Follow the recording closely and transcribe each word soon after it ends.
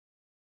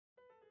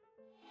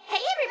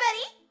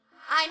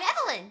I'm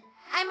Evelyn.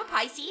 I'm a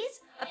Pisces,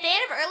 a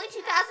fan of early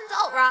 2000s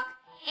alt-rock,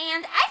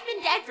 and I've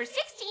been dead for 16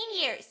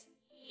 years.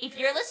 If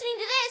you're listening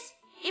to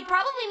this, it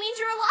probably means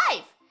you're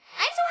alive.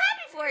 I'm so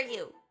happy for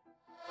you.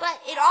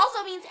 But it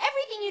also means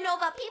everything you know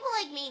about people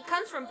like me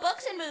comes from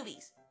books and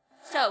movies.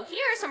 So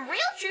here are some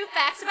real true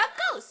facts about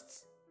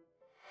ghosts.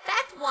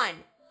 Fact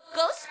 1.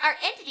 Ghosts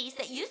are entities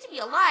that used to be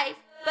alive,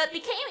 but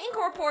became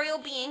incorporeal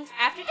beings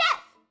after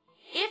death.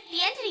 If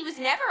the entity was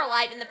never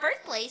alive in the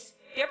first place,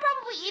 they're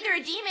probably either a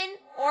demon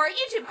or a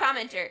YouTube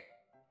commenter.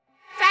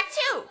 Fact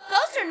 2.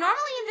 Ghosts are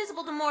normally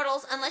invisible to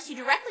mortals unless you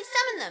directly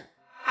summon them.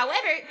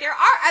 However, there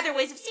are other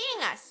ways of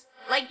seeing us,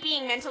 like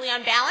being mentally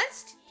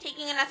unbalanced,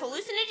 taking enough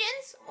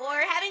hallucinogens,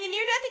 or having a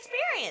near-death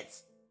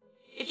experience.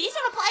 If these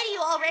don't apply to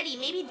you already,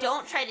 maybe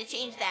don't try to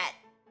change that.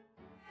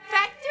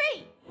 Fact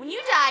 3. When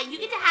you die, you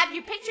get to have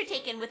your picture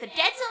taken with a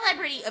dead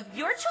celebrity of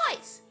your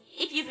choice.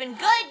 If you've been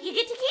good, you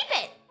get to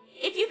keep it.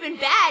 If you've been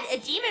bad, a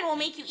demon will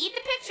make you eat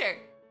the picture.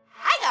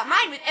 I got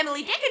mine with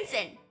Emily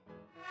Dickinson.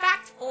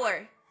 Fact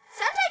 4.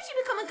 Sometimes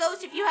you become a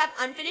ghost if you have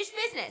unfinished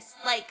business,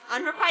 like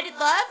unrequited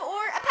love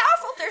or a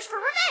powerful thirst for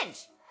revenge.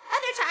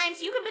 Other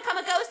times, you can become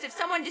a ghost if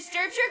someone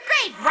disturbs your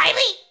grave,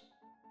 Riley!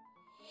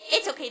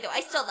 It's okay though, I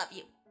still love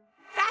you.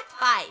 Fact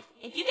 5.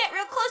 If you get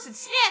real close and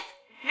sniff,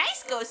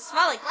 nice ghosts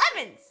smell like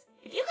lemons.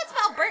 If you can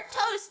smell burnt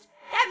toast,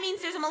 that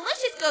means there's a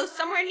malicious ghost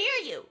somewhere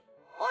near you.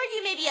 Or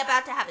you may be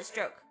about to have a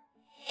stroke.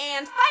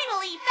 And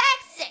finally,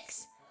 fact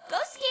 6.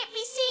 Ghosts can't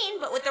be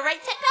seen, but with the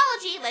right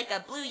technology, like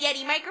a Blue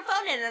Yeti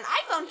microphone and an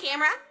iPhone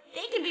camera,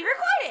 they can be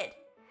recorded.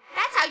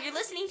 That's how you're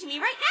listening to me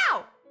right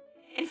now.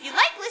 And if you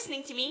like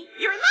listening to me,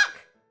 you're in luck.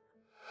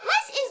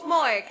 Less is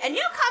Morgue, a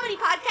new comedy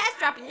podcast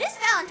dropping this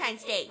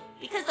Valentine's Day,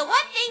 because the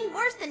one thing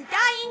worse than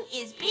dying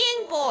is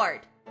being bored.